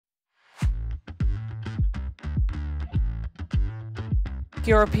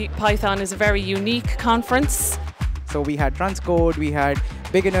EuroPython is a very unique conference. So we had transcode, we had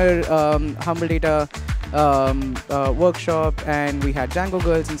beginner humble data workshop, and we had Django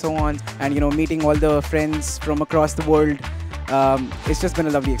girls and so on. And meeting all the friends from across the world, it's just been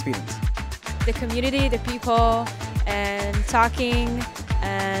a lovely experience. The community, the people, and talking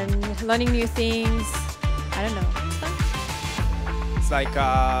and learning new things. I don't know, it's fun. It's like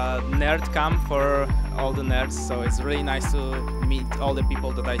a nerd camp for all the nerds, so it's really nice to meet all the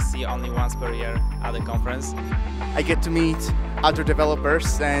people that I see only once per year at the conference. I get to meet other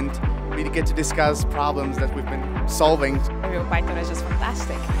developers and we get to discuss problems that we've been solving. EuroPython is just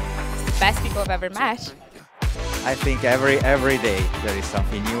fantastic. It's the best people I've ever met. I think every day there is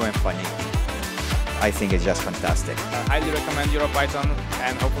something new and funny. I think it's just fantastic. I highly recommend EuroPython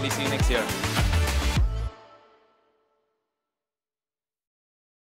and hopefully see you next year.